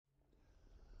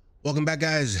Welcome back,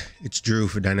 guys. It's Drew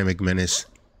for Dynamic Menace,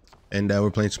 and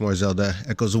we're playing some more Zelda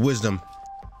Echoes of Wisdom.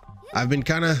 I've been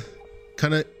kind of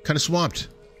swamped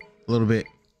a little bit,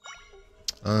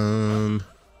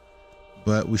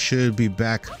 but we should be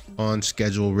back on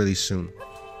schedule really soon.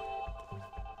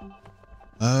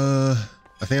 I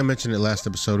think I mentioned it last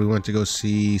episode. We went to go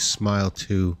see Smile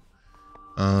 2.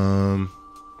 I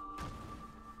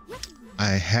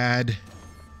had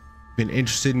been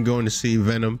interested in going to see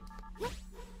Venom.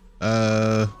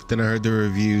 But then I heard the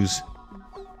reviews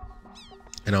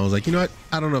and I was like, you know what?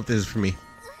 I don't know if this is for me.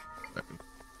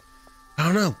 I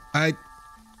don't know. I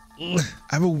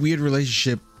have a weird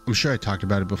relationship. I'm sure I talked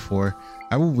about it before.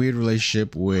 I have a weird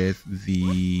relationship with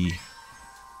the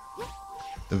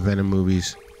Venom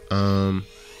movies.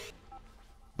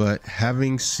 But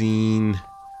having seen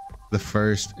the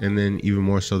first and then even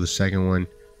more so the second one,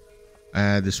 I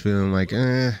had this feeling like,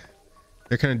 they're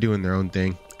kind of doing their own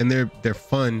thing. And they're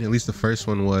fun. At least the first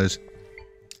one was.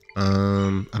 I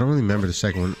don't really remember the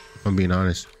second one, if I'm being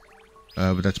honest.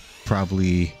 But that's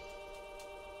probably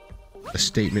a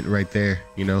statement right there,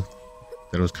 you know,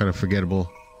 that was kind of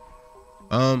forgettable.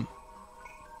 But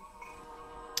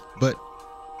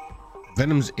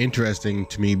Venom's interesting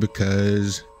to me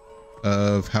because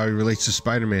of how he relates to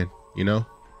Spider-Man, you know.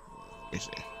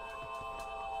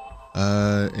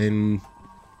 And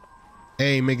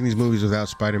making these movies without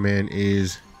Spider-Man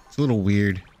it's a little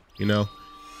weird, you know.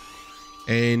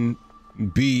 And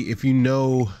B, if you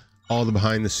know all the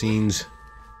behind the scenes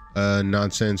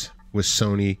nonsense with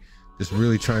Sony just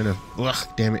really trying to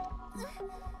damn it,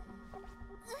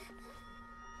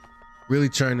 really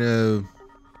trying to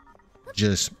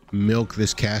just milk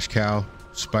this cash cow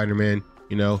Spider-Man,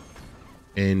 you know,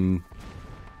 and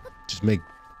just make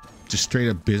just straight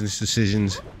up business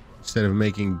decisions instead of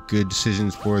making good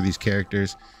decisions for these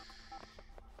characters.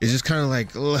 It's just kind of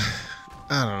like, I don't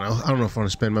know. I don't know if I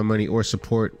want to spend my money or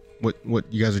support what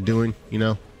you guys are doing, you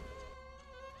know.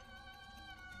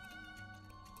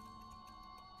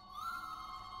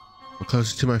 I'm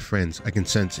closer to my friends. I can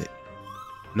sense it.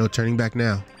 No turning back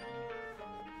now.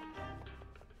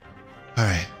 All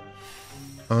right.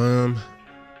 All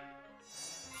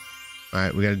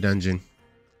right, we got a dungeon.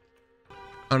 I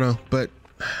don't know, but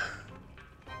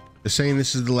they're saying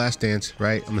this is the last dance,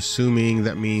 right? I'm assuming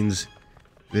that means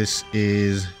this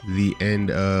is the end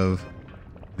of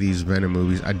these Venom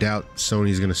movies. I doubt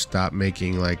Sony's gonna stop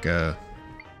making like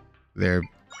their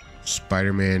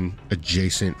Spider-Man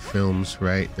adjacent films,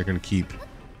 right? They're gonna keep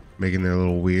making their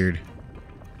little weird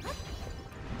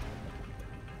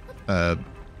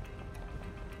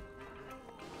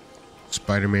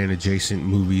Spider-Man adjacent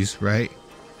movies, right?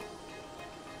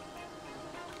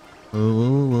 Whoa,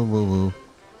 whoa, whoa, whoa,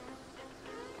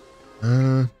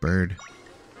 whoa. Bird.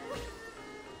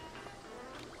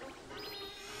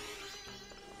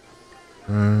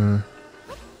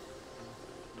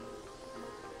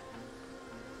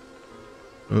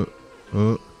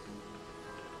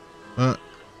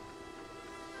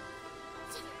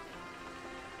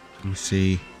 Let me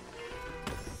see.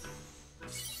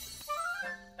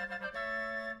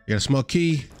 You got a small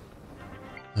key.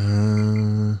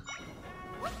 There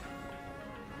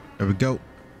we go.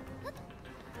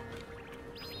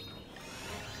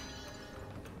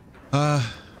 I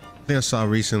think I saw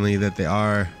recently that they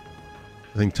are,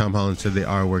 I think Tom Holland said they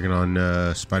are working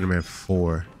on Spider-Man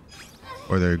 4,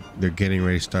 or they're getting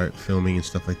ready to start filming and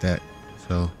stuff like that.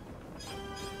 So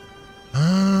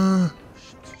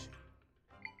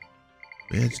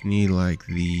we just need like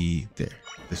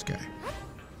this guy.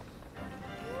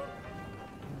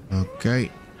 Okay.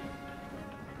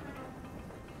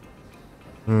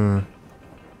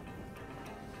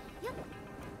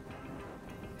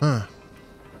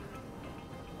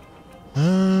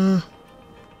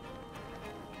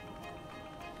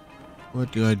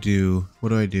 What do I do? What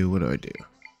do I do? What do I do?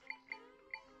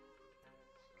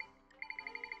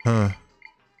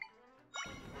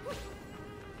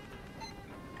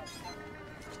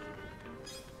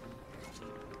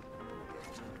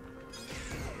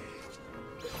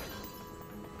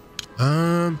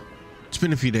 It's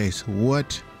been a few days.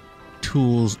 What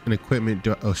tools and equipment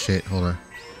do I... Oh shit, hold on.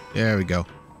 There we go.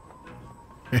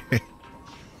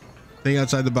 Think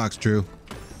outside the box, Drew.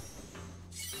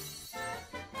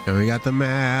 And we got the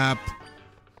map.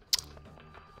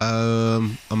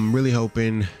 I'm really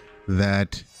hoping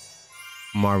that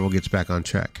Marvel gets back on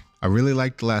track. I really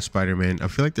liked the last Spider-Man. I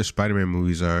feel like their Spider-Man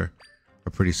movies are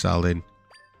pretty solid.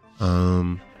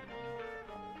 Even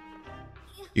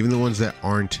the ones that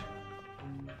aren't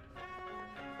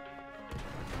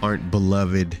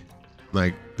beloved,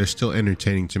 like, they're still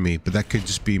entertaining to me. But that could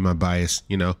just be my bias,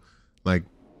 you know, like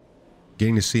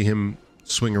getting to see him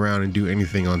swing around and do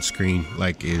anything on screen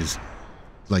like is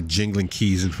like jingling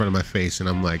keys in front of my face, and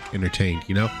I'm like entertained,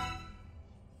 you know?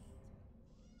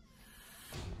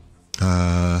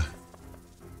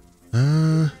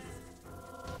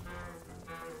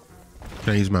 Can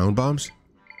I use my own bombs?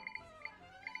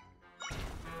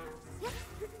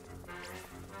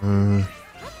 Alright,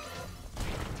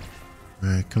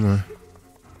 come on.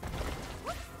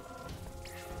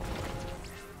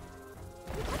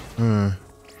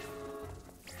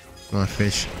 Come on,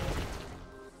 fish.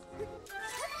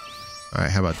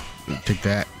 Alright, how about take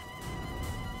that?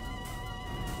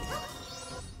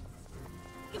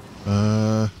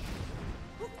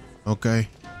 Okay.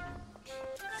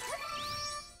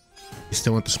 You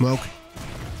still want the smoke?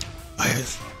 Oh,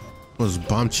 yes. Those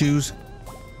bomb chews?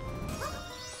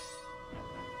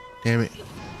 Damn it.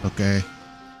 Okay.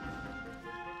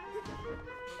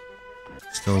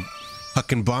 Still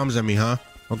hucking bombs at me, huh?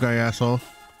 Okay, asshole.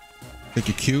 Think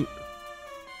you're cute?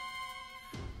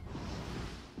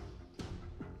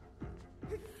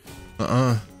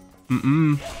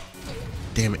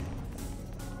 Damn it.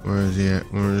 Where is he at?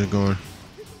 Where is it going?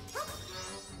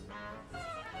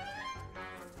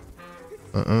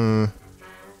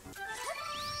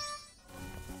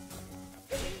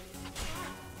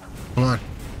 Come on.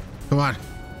 Come on.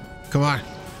 Come on.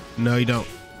 No, you don't.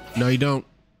 No, you don't.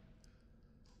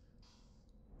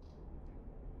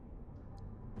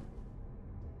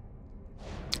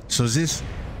 So is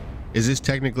this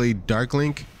technically Dark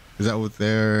Link? Is that what is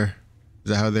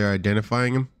that how they're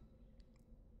identifying him?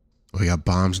 Oh, we got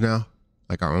bombs now?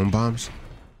 Like our own bombs?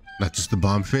 Not just the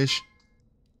bomb fish?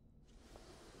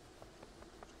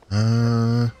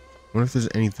 Wonder if there's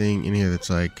anything in here that's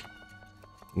like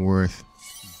worth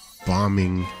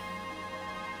bombing.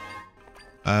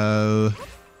 I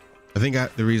think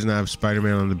the reason I have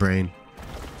Spider-Man on the brain,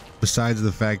 besides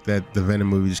the fact that the Venom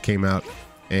movie just came out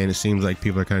and it seems like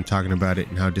people are kind of talking about it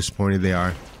and how disappointed they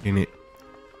are in it,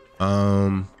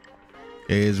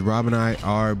 is Rob and I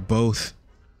are both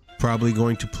probably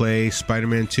going to play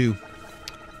Spider-Man 2,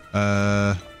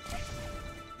 the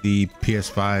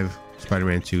PS5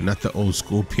 Spider-Man 2, not the old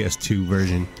school PS2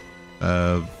 version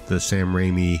of the Sam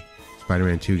Raimi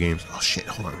Spider-Man 2 games. Oh shit,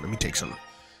 hold on, let me take some.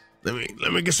 Let me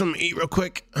get something to eat real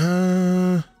quick.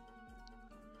 I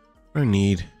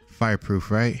need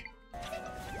fireproof, right?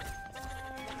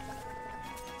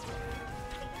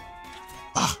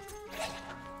 Ah,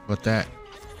 what that?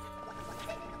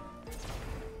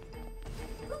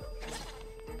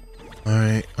 All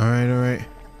right.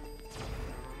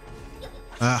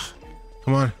 Ah,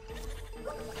 come on.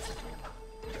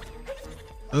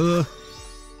 All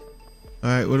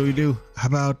right, what do we do? How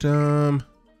about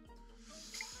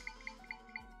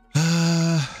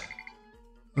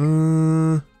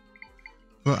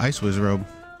well, Ice Whiz Robe.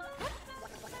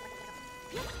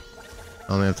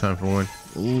 I only have time for one.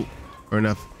 Ooh, or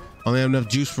enough. Only have enough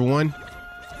juice for one.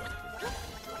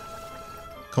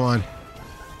 Come on.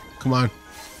 Come on.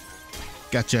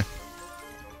 Gotcha.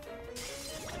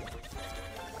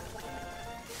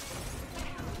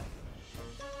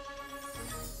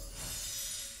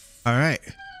 All right.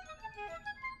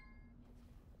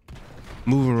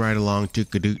 Moving right along.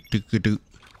 Dook-a-doot, dook-a-doot.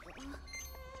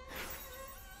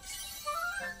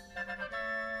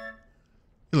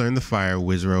 You learned the fire,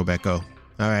 Wizrobe Echo.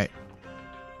 All right.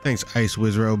 Thanks, Ice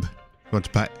Wizrobe. Want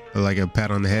to pat, like a pat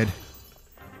on the head?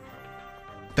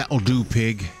 That'll do,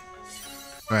 pig.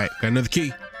 All right, got another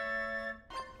key.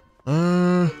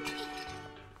 Yeah,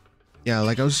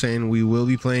 like I was saying, we will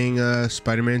be playing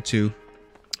Spider-Man 2,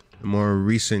 the more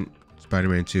recent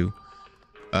Spider-Man 2.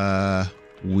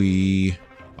 We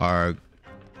are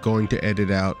going to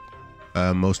edit out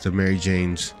most of Mary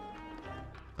Jane's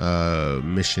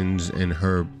missions and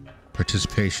her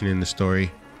participation in the story,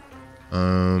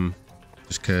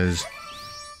 just because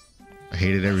I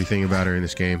hated everything about her in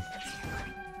this game.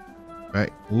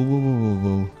 Right,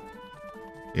 whoa.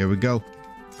 Here we go.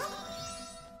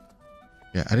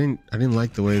 Yeah, I didn't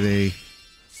like the way it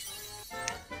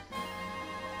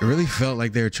really felt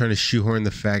like they were trying to shoehorn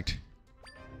the fact,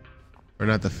 or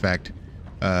not the fact,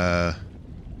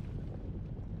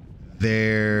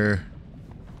 their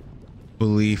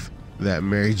belief that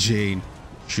Mary Jane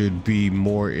should be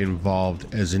more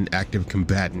involved as an active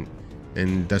combatant,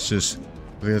 and that's just,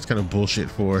 I think that's kind of bullshit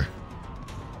for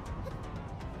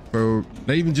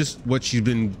not even just what she's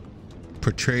been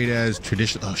portrayed as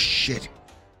traditional. Oh shit.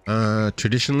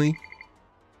 Traditionally.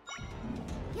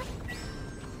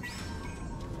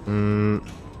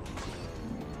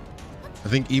 I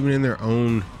think even in their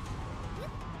own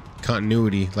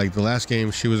continuity, like the last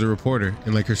game, she was a reporter,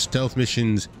 and like her stealth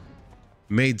missions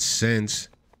made sense,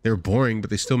 they were boring, but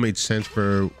they still made sense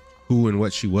for who and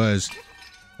what she was.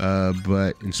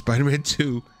 But in Spider-Man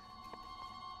 2,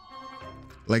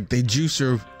 like, they juice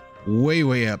her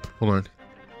way up. Hold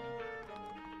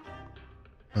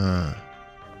on.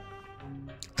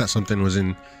 Thought something was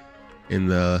in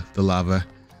the lava.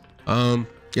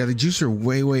 Yeah, they juice her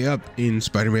way up in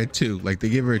Spider-Man 2. Like, they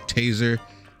give her a taser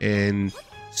and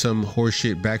some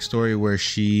horseshit backstory where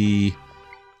she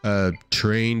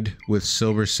trained with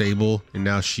Silver Sable and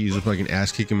now she's a fucking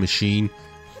ass-kicking machine,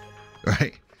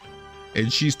 right?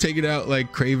 And she's taking out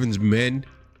like Kraven's men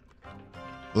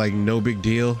like no big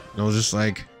deal. And I was just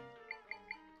like,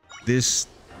 this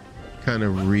kind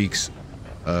of reeks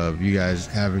of you guys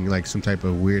having like some type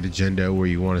of weird agenda where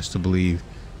you want us to believe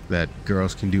that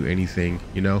girls can do anything,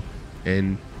 you know?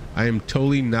 And I am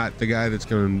totally not the guy that's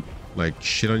gonna like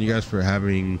shit on you guys for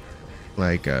having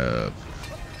like a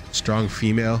strong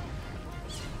female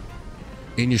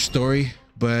in your story,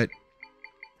 but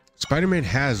Spider-Man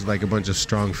has like a bunch of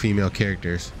strong female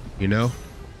characters, you know?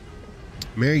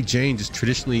 Mary Jane just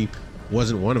traditionally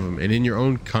wasn't one of them, and in your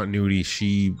own continuity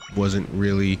she wasn't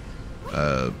really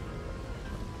a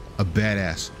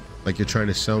badass like you're trying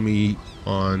to sell me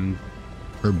on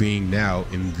her being now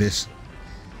in this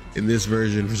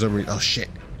version for some reason. Oh shit,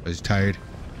 I was tired.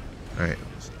 All right,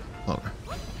 hold on.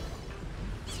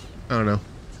 I don't know.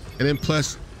 And then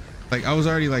plus, like, I was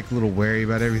already like a little wary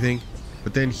about everything,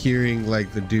 but then hearing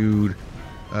like the dude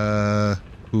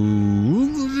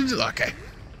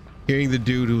hearing the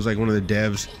dude who was like one of the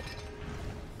devs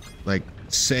like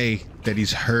say that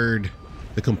he's heard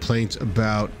the complaints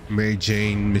about Mary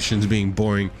Jane missions being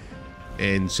boring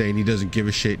and saying he doesn't give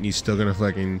a shit and he's still gonna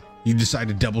fucking, you decide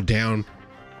to double down.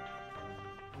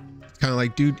 It's kind of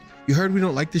like, dude, you heard we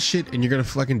don't like this shit and you're gonna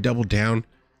fucking double down.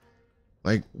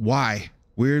 Like, why?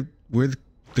 We're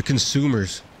the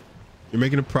consumers. You're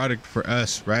making a product for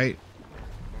us, right?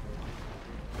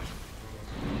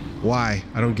 Why?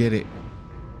 I don't get it.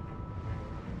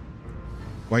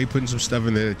 Why are you putting some stuff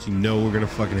in there that you know we're gonna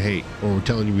fucking hate, or we're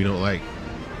telling you we don't like,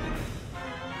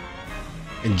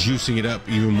 and juicing it up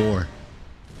even more,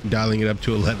 dialing it up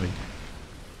to 11?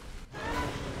 All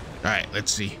right,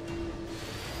 let's see.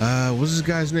 What's this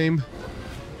guy's name?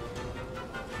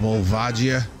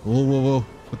 Volvagia. Whoa.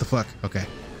 What the fuck? Okay.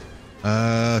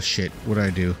 Shit. What did I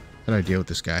do? How did I deal with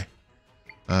this guy?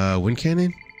 Wind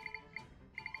cannon?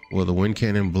 Will the wind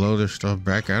cannon blow their stuff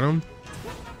back at him?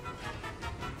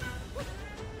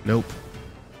 Nope.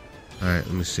 All right,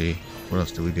 let me see. What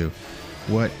else do we do?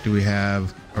 What do we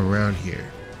have around here?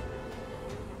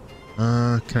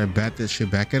 Can I bat that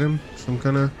shit back at him? Some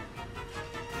kind of...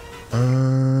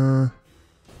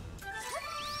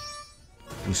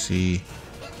 let me see.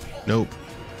 Nope.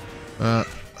 Oh,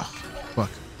 fuck.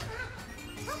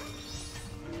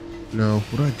 No,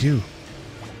 what do I do?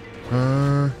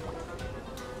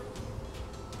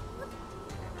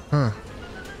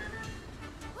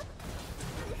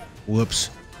 Whoops.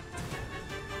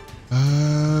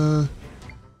 Alright,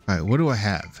 what do I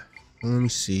have? Let me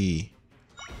see.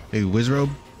 Maybe Wizrobe?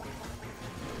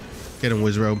 Get him,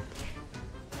 Wizrobe.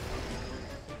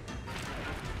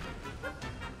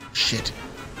 Shit.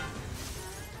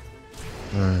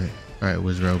 Alright,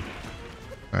 Wizrobe.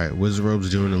 Alright, Wizrobe's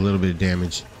doing a little bit of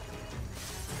damage.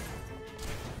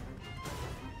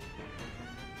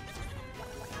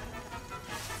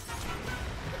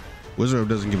 Wizrobe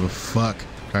doesn't give a fuck.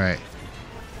 Alright.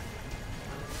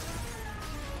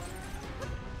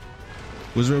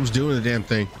 Wizrobe's doing the damn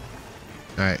thing.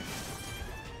 Alright.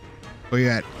 Where you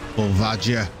at?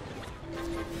 Volvagia.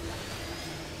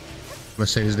 Am I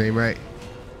saying his name right?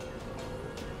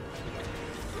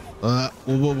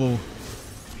 Whoa.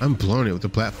 I'm blowing it with the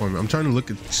platform. I'm trying to look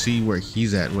and see where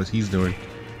he's at and what he's doing.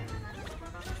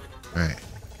 Alright.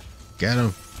 Get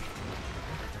him.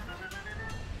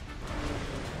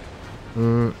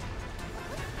 Come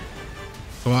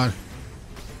on.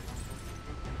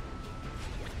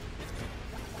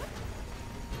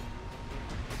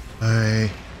 Alright.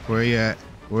 Where you at?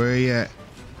 Where you at?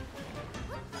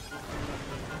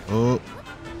 Oh.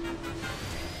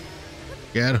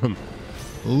 Get him.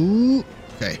 Ooh.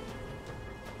 Okay.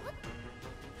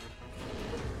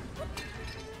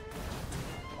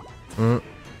 Oh.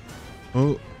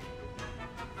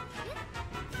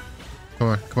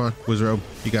 Come on, Wizrobe.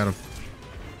 You got him.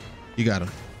 You got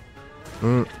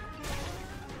him.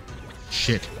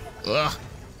 Shit. Ugh.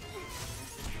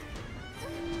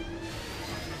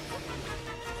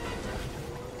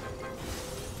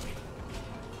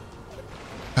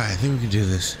 Alright, I think we can do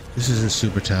this. This isn't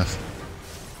super tough.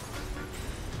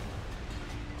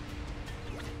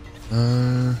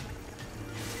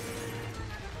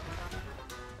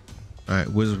 All right,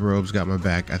 Wizard Robe's got my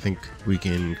back. I think we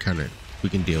can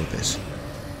deal with this.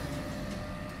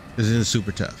 This isn't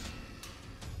super tough.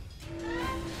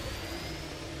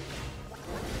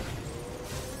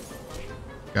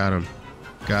 Got him.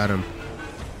 Got him.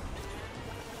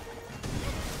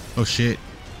 Oh shit.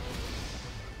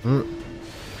 Come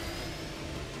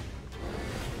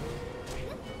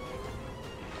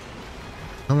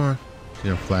on. You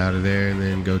know, fly out of there and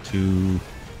then go to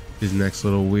his next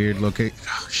little weird location.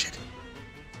 Oh shit.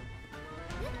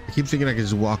 I keep thinking I could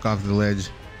just walk off the ledge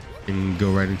and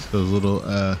go right into those little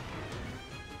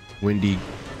windy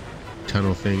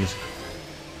tunnel things.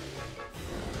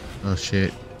 Oh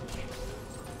shit.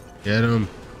 Get him.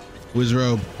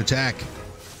 Wizrobe, attack.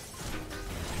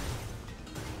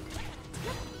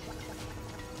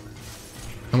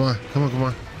 Come on, come on, come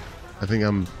on. I think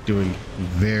I'm doing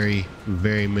very,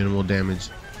 very minimal damage.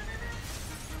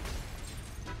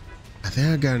 I think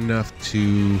I got enough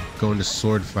to go into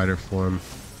sword fighter form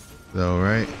though,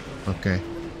 right? Okay.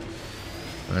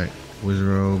 Alright,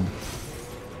 Wizrobe.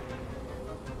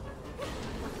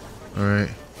 Alright.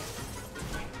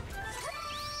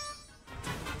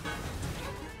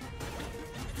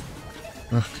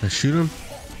 Oh, can I shoot him?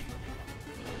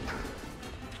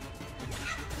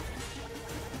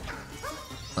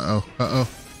 Uh-oh, uh-oh.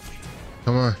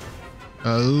 Come on.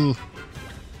 Oh.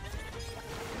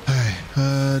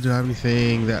 Alright, do I have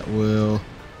anything that will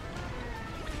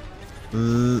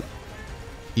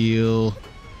heal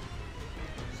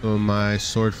some of my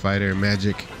sword fighter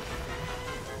magic?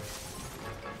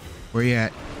 Where you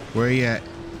at? Where you at?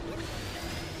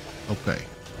 Okay.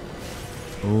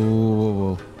 Oh, whoa,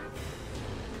 whoa.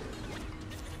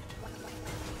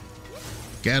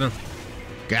 Get him.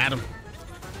 Got him.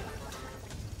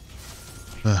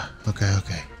 Okay,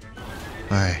 okay.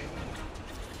 Alright.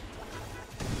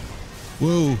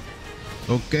 Whoa.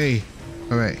 Okay.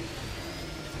 Alright.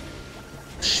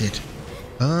 Shit.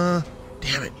 Damn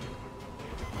it.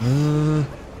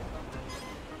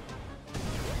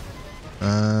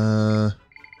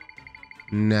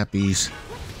 Nappies.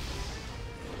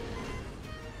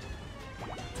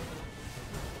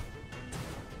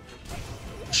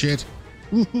 Shit.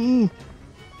 Woohoo.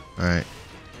 Alright.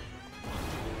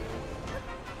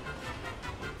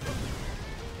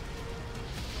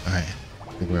 Alright.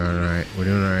 I think we're alright. We're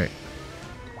doing alright.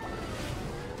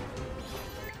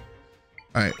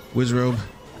 Alright, Wizrobe.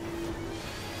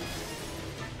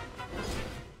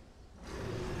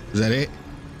 Is that it?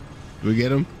 Did we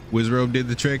get him? Wizrobe did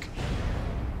the trick.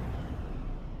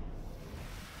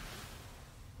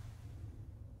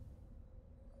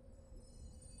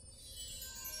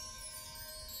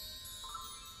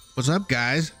 What's up,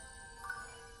 guys?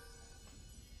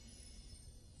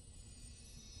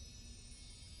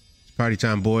 It's party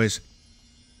time, boys.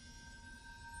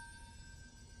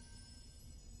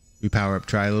 We power up,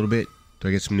 try a little bit. Do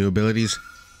I get some new abilities?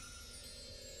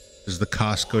 Does the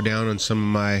cost go down on some of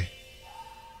my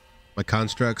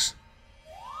constructs?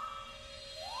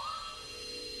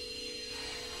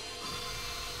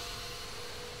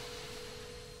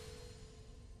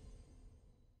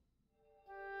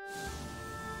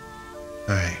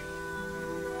 Alright.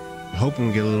 I'm hoping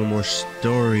we get a little more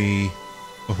story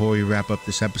before we wrap up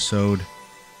this episode.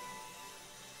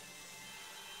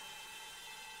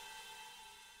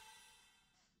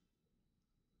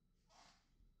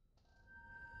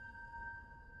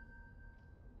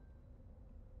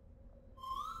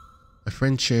 My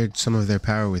friend shared some of their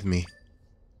power with me.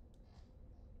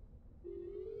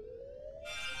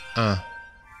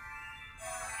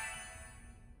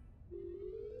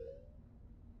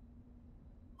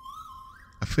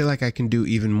 I feel like I can do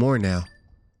even more now.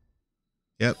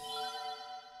 Yep.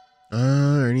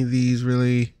 Are any of these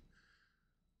really?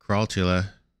 Crawltula.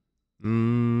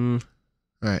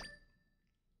 Alright.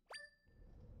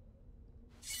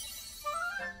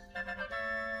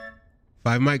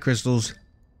 Five might crystals.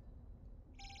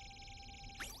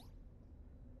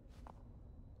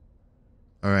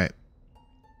 Alright.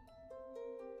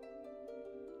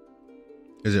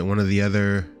 Is it one of the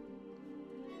other?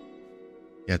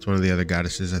 Yeah, it's one of the other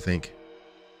goddesses, I think.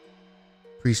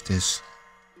 Priestess,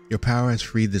 your power has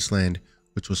freed this land,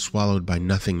 which was swallowed by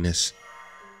nothingness.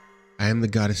 I am the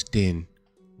goddess Din,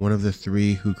 one of the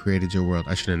three who created your world.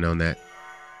 I should have known that.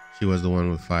 She was the one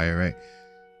with fire, right?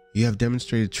 You have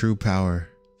demonstrated true power.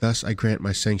 Thus I grant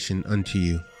my sanction unto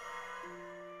you.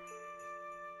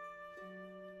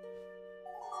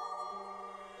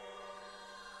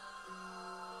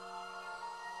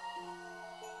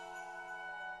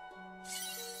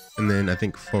 And then I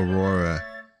think Aurora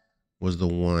was the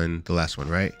last one,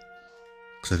 right?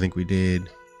 Because I think we did,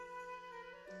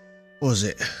 what was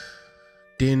it?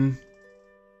 Din,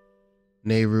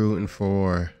 Nehru and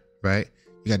Four, right?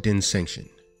 You got Din's sanction.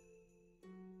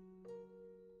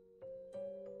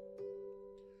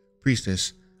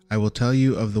 Priestess, I will tell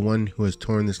you of the one who has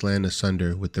torn this land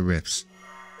asunder with the rifts.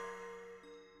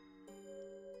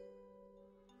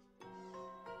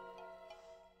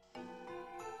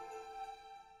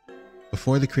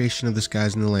 Before the creation of the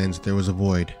skies and the lands, there was a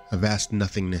void, a vast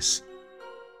nothingness.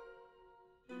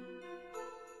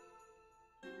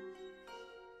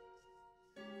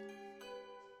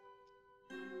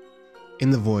 In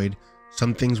the void,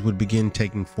 some things would begin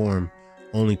taking form,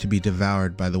 only to be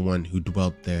devoured by the one who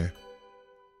dwelt there.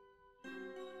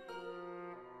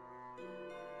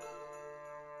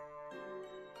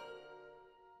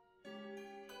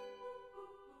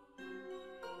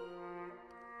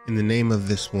 And the name of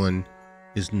this one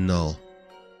is Null.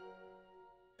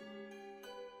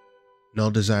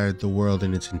 Null desired the world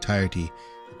in its entirety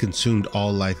and consumed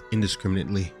all life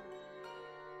indiscriminately.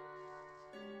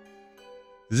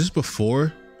 Is this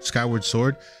before Skyward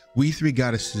Sword? We three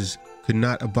goddesses could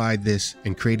not abide this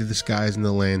and created the skies and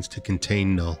the lands to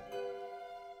contain Null.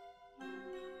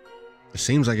 It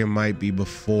seems like it might be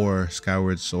before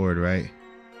Skyward Sword, right?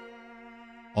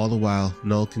 All the while,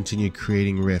 Null continued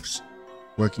creating rifts,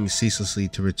 working ceaselessly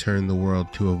to return the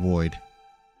world to a void.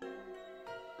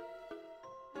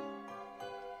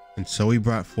 And so he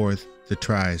brought forth the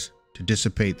tries to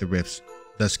dissipate the rifts,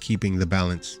 thus keeping the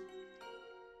balance.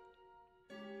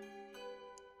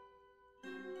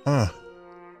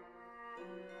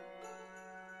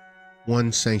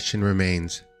 One sanction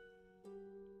remains.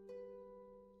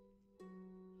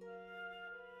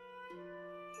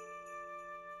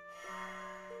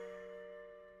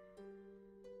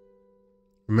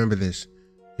 Remember this,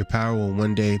 your power will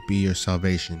one day be your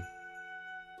salvation.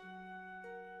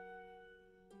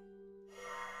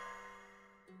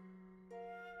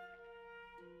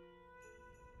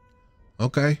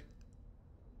 Okay.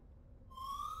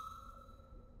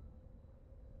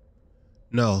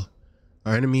 No,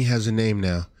 our enemy has a name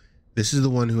now. This is the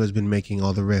one who has been making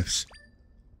all the rifts.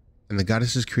 And the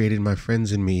goddesses created my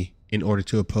friends and me in order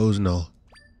to oppose Null.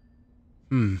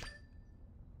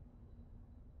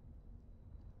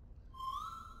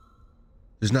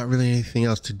 There's not really anything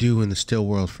else to do in the still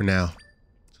world for now.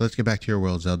 So let's get back to your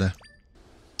world, Zelda.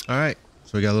 Alright,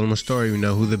 so we got a little more story. We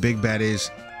know who the big bad is.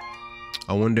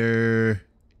 I wonder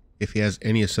if he has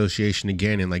any association to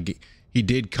Ganon. Like, he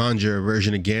did conjure a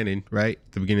version of Ganon, right?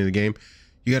 At the beginning of the game.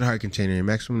 You got a heart container. Your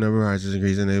maximum number of hearts is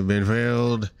increased and they've been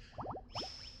filled.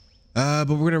 But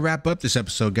we're going to wrap up this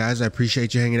episode, guys. I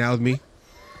appreciate you hanging out with me.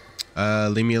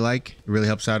 Leave me a like. It really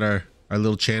helps out our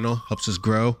little channel. Helps us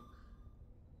grow.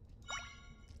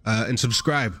 And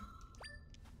subscribe.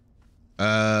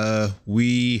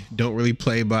 We don't really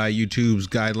play by YouTube's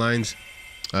guidelines.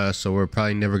 So we're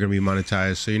probably never going to be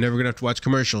monetized. So you're never going to have to watch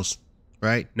commercials,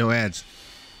 right? No ads.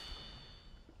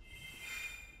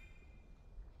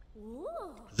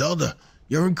 Zelda,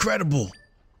 you're incredible.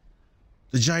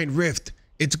 The giant rift,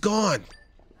 it's gone.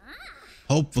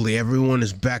 Hopefully everyone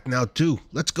is back now too.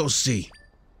 Let's go see.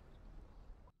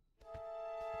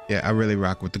 Yeah, I really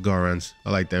rock with the Gorons.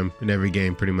 I like them in every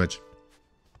game, pretty much.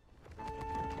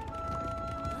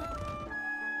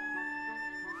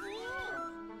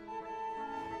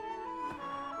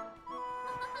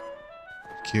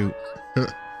 Cute.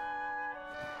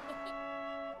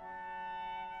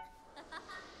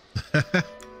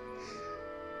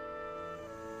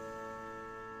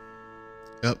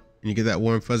 Yep, and you get that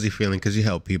warm fuzzy feeling because you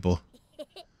help people.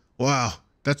 Wow,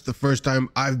 that's the first time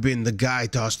I've been the guy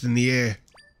tossed in the air.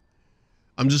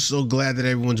 I'm just so glad that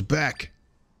everyone's back.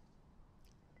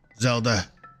 Zelda,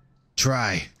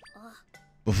 try.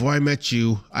 Before I met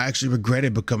you, I actually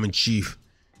regretted becoming chief.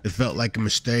 It felt like a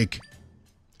mistake.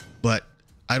 But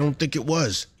I don't think it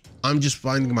was. I'm just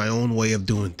finding my own way of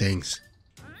doing things.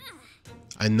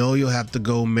 I know you'll have to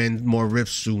go mend more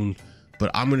rifts soon, but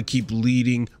I'm gonna keep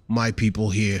leading my people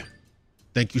here.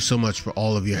 Thank you so much for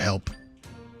all of your help.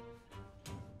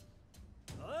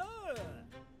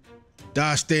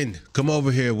 Dustin, come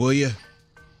over here, will you?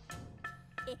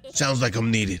 Sounds like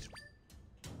I'm needed.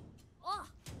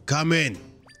 Come in.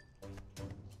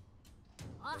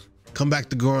 Come back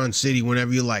to Goron City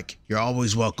whenever you like. You're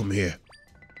always welcome here.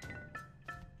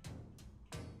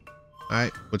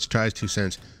 Alright, let's try his 2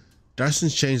 cents.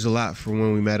 Dustin's changed a lot from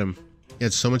when we met him. He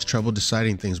had so much trouble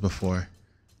deciding things before.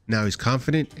 Now he's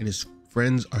confident and his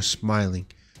friends are smiling.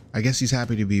 I guess he's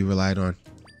happy to be relied on.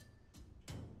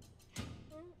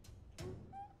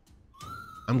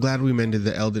 I'm glad we mended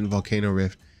the Eldin volcano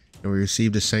rift and we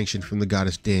received a sanction from the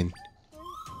goddess Din.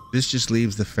 This just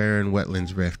leaves the Farron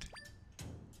wetlands rift.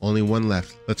 Only one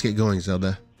left. Let's get going,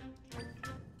 Zelda.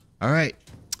 All right,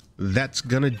 that's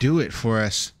gonna do it for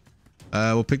us.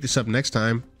 We'll pick this up next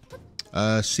time.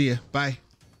 See ya. Bye.